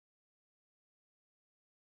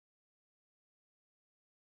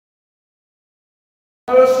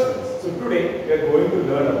Hello students, so today we are going to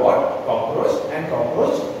learn about cockroach and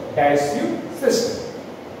cockroach digestive system.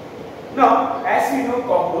 Now, as we know,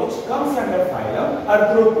 cockroach comes under phylum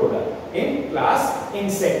Arthropoda in class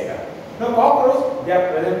Insecta. Now, cockroach, they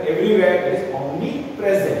are present everywhere, that is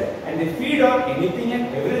omnipresent, and they feed on anything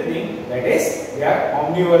and everything, that is, they are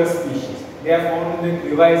omnivorous species. They are found in the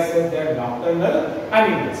crevices, they are nocturnal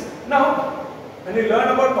animals. Now, when we learn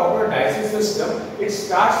about cockroach digestive system, it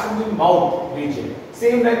starts from the mouth region.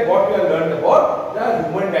 Same like what we have learned about the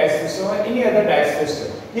human digestive system or any other digestive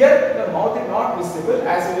system. Here, the mouth is not visible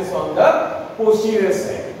as it is on the posterior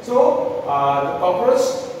side. So, the cockroach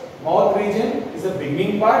mouth region is the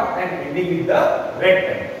beginning part and ending with the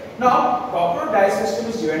rectum. Now, cockroach digestive system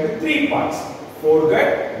is divided into three parts: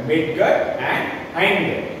 foregut, midgut, and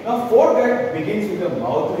hindgut. Now, foregut begins with the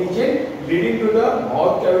mouth region leading to the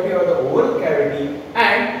mouth cavity or the oral cavity,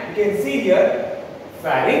 and you can see here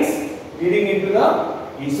pharynx leading into the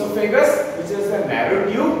esophagus, which is the narrow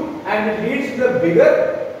tube, and it leads to the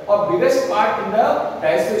biggest part in the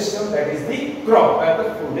digestive system, that is the crop where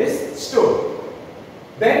the food is stored.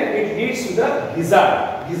 Then it leads to the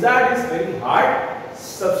gizzard. Gizzard is very hard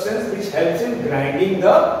substance which helps in grinding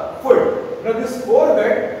the food. Now, this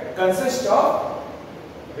foregut consists of,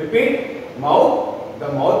 repeat, mouth,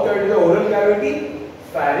 the mouth cavity, the oral cavity,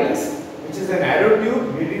 pharynx, which is a narrow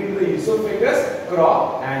tube leading to the esophagus,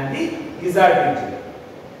 crop, and the gizzard region.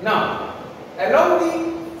 Now, along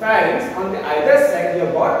the pharynx, on the either side, you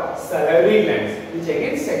have got salivary glands, which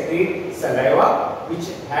again secrete saliva, which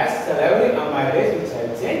has salivary amylase, which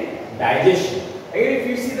helps in digestion. Again, if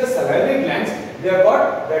you see the salivary glands, they have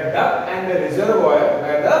got the duct and the reservoir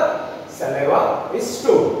where the saliva is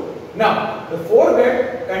stored. Now, the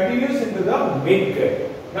foregut continues into the midgut.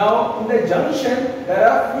 Now, in the junction, there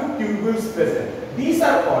are few tubules present. These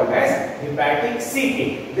are called as hepatic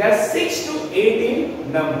cecae. There are 6 to 8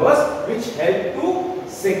 in numbers which help to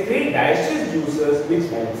secrete digestive juices which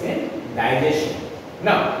helps in digestion.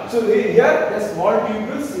 Now, so here the small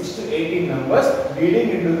tubules 6 to 8 in numbers leading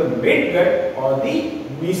into the midgut or the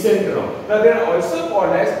mesenterom. Now, they are also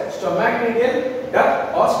called as stomachidial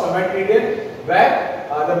duct or stomachidial, where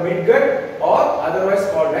the midgut or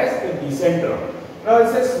otherwise called as the mesenterom. Now,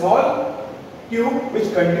 it's a small tube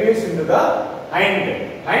which continues into the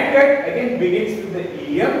hindgut. Hindgut again begins with the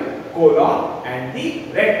ileum, colon, and the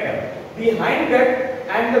rectum. The hindgut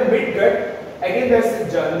and the midgut, again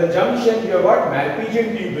there's the junction, you have got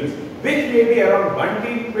Malpighian tubules, which may be around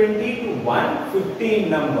 120 to 150 in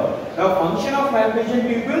number. Now, function of Malpighian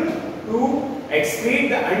tubule to excrete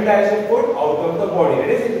the undigested food out of the body. That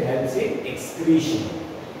is, it helps in excretion.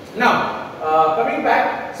 Now, coming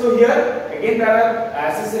back, so here again there are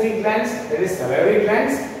accessory glands, there is salivary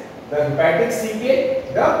glands, the hepatic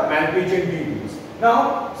cecae, the Malpighian tubules.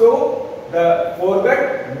 Now, so the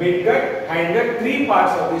foregut, midgut, hindgut, three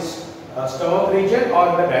parts of this stomach region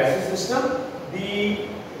or the digestive system. The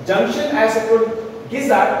junction, as I told,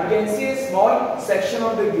 gizzard, you can see a small section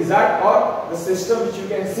of the gizzard or the system which you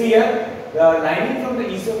can see here. The lining from the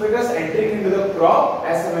esophagus entering into the crop,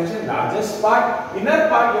 as I mentioned, largest part. Inner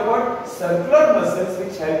part, you have got circular muscles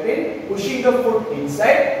which help in pushing the food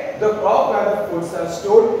inside the crop where the foods are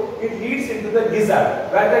stored. It leads into the gizzard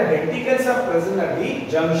where the denticles are present at the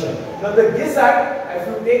junction. Now, the gizzard, if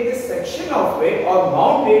you take this section of it or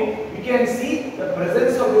mount it, you can see the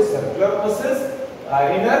presence of the circular muscles,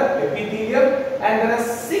 inner epithelium, and there are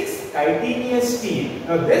 6 chitinous teeth.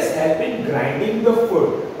 Now, this helps in grinding the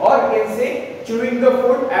food, or you can say chewing the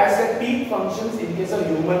food, as the teeth functions in case of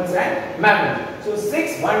humans and mammals. So,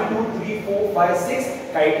 6, 1, 2, 3, 4, 5, 6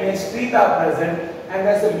 chitinous teeth are present, and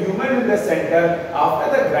there is a lumen in the center.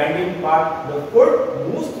 After the grinding part, the food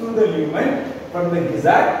moves through the lumen from the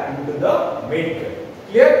gizzard into the midgut.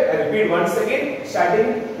 Clear? I repeat once again,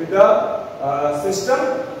 starting with the system: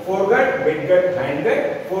 foregut, midgut,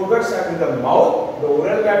 hindgut. Foregut starts with the mouth, the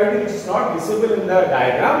oral cavity which is not visible in the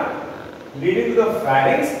diagram, leading to the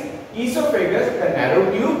pharynx, esophagus, the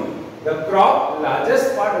narrow tube, the crop,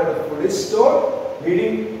 largest part where the food is stored,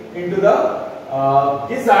 leading into the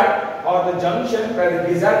gizzard or the junction where the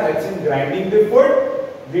gizzard helps in grinding the food,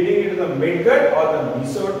 leading into the midgut or the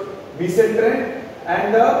mesentery,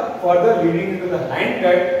 and further leading into the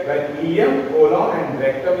hindgut where ileum, colon, and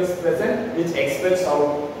rectum is present, which expels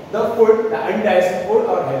out the food, the undigested food,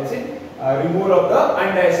 or helps in removal of the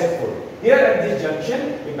undigested food. Here at this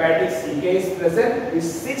junction, hepatic cecae is present with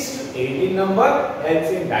 6 to 8 in number, helps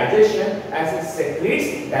in digestion as it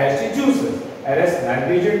secretes digestive juices. Whereas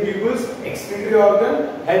Malpighian tubules, excretory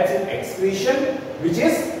organ, helps in excretion, which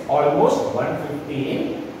is almost 150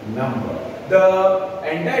 in number. The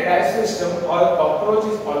entire digestive system or cockroach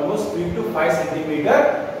is almost 3 to 5 centimeter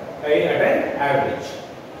at an average.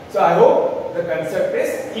 So I hope the concept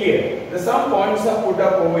is clear. The some points are put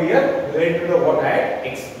up over here related to what I had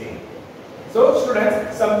explained. So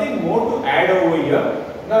students, something more to add over here.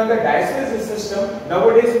 Now in the digestive system,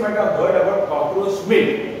 nowadays you might have heard about cockroach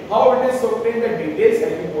milk. How it is obtained, the details I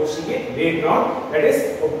will be posting it later on. That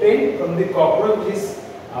is obtained from the cockroach which is,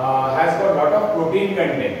 has got lot of protein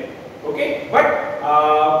content. Okay, but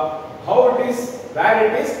how it is, where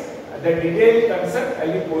it is, the detailed concept I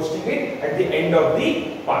will be posting it at the end of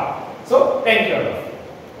the part. So thank you all.